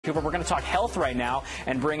We're going to talk health right now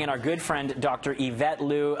and bring in our good friend, Dr. Yvette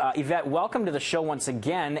Lu. Yvette, welcome to the show once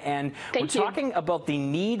again. And we're talking about the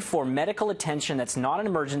need for medical attention that's not an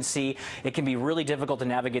emergency. It can be really difficult to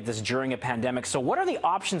navigate this during a pandemic. So what are the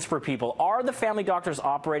options for people? Are the family doctors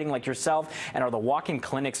operating like yourself, and are the walk-in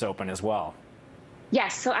clinics open as well?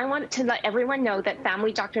 Yes, so I want to let everyone know that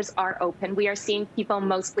family doctors are open. We are seeing people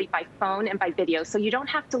mostly by phone and by video, so you don't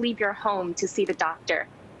have to leave your home to see the doctor.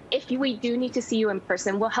 If we do need to see you in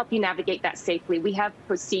person, we'll help you navigate that safely. We have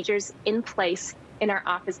procedures in place in our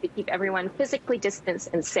office to keep everyone physically distanced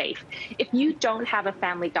and safe. If you don't have a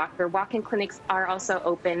family doctor, walk-in clinics are also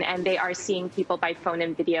open, and they are seeing people by phone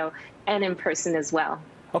and video and in person as well.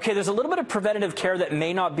 Okay, there's a little bit of preventative care that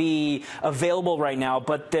may not be available right now,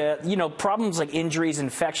 but the problems like injuries,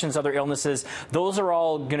 infections, other illnesses, those are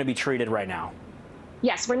all going to be treated right now.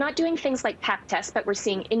 Yes, we're not doing things like pap tests, but we're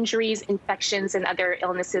seeing injuries, infections, and other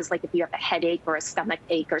illnesses, like if you have a headache or a stomach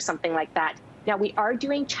ache or something like that. Now, we are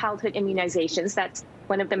doing childhood immunizations. That's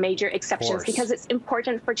one of the major exceptions because it's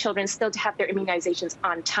important for children still to have their immunizations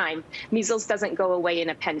on time. Measles doesn't go away in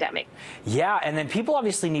a pandemic. Yeah, and then people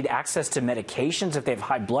obviously need access to medications if they have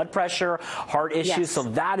high blood pressure, heart issues, Yes. So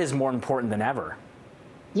that is more important than ever.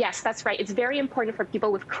 Yes, that's right. It's very important for people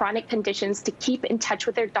with chronic conditions to keep in touch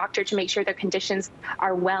with their doctor to make sure their conditions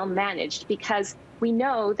are well managed, because we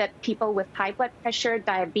know that people with high blood pressure,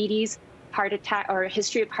 diabetes, heart attack, or a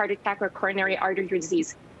history of heart attack or coronary artery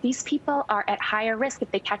disease, these people are at higher risk if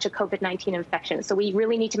they catch a COVID-19 infection. So we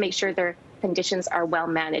really need to make sure their conditions are well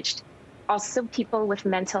managed. Also, people with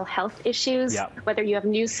mental health issues, whether you have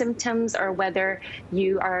new symptoms or whether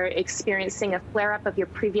you are experiencing a flare-up of your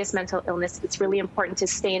previous mental illness, it's really important to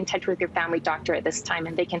stay in touch with your family doctor at this time,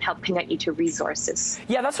 and they can help connect you to resources.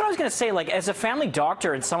 Yeah, that's what I was going to say. Like, as a family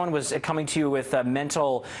doctor and someone was coming to you with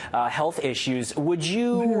mental health issues, would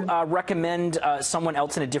you recommend someone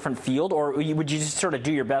else in a different field, or would you just sort of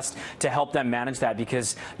do your best to help them manage that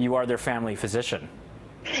because you are their family physician?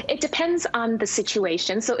 It depends on the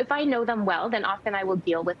situation. So if I know them well, then often I will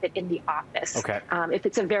deal with it in the office. Okay. If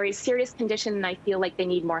it's a very serious condition and I feel like they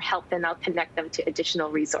need more help, then I'll connect them to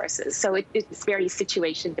additional resources. So it's very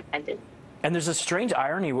situation dependent. And there's a strange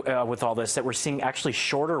irony with all this that we're seeing actually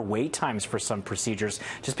shorter wait times for some procedures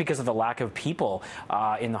just because of the lack of people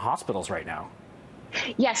in the hospitals right now.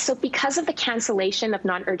 Yes, so because of the cancellation of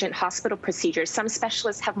non-urgent hospital procedures, some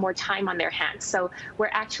specialists have more time on their hands. So we're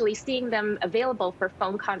actually seeing them available for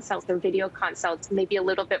phone consults or video consults maybe a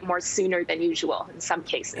little bit more sooner than usual in some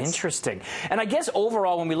cases. Interesting. And I guess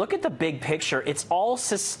overall, when we look at the big picture, it's all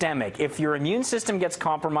systemic. If your immune system gets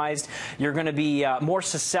compromised, you're going to be more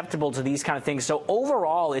susceptible to these kind of things. So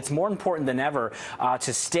overall, it's more important than ever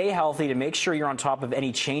to stay healthy, to make sure you're on top of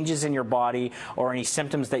any changes in your body or any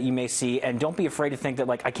symptoms that you may see. And don't be afraid to think that,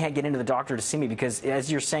 like, I can't get into the doctor to see me, because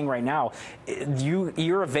as you're saying right now,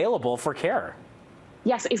 you're available for care.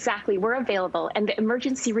 Yes, exactly. We're available, and the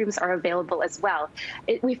emergency rooms are available as well.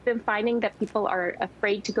 We've been finding that people are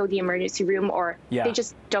afraid to go to the emergency room, or they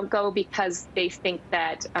just don't go because they think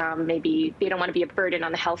that maybe they don't want to be a burden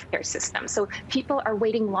on the healthcare system. So people are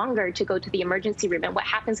waiting longer to go to the emergency room, and what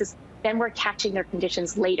happens is then we're catching their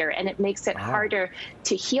conditions later, and it makes it harder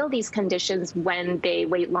to heal these conditions when they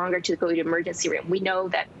wait longer to go to the emergency room. We know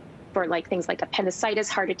that for things like appendicitis,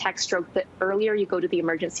 heart attack, stroke, the earlier you go to the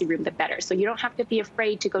emergency room, the better. So you don't have to be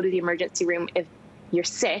afraid to go to the emergency room if you're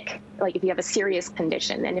sick, like if you have a serious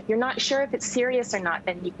condition. And if you're not sure if it's serious or not,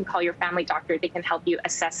 then you can call your family doctor. They can help you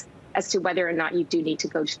assess as to whether or not you do need to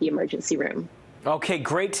go to the emergency room. Okay,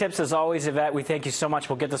 great tips as always, Yvette. We thank you so much.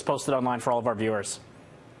 We'll get this posted online for all of our viewers.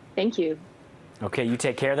 Thank you. Okay, you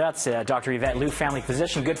take care. That's Dr. Yvette Lu, family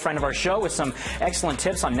physician, good friend of our show, with some excellent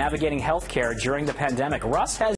tips on navigating healthcare during the pandemic. Russ has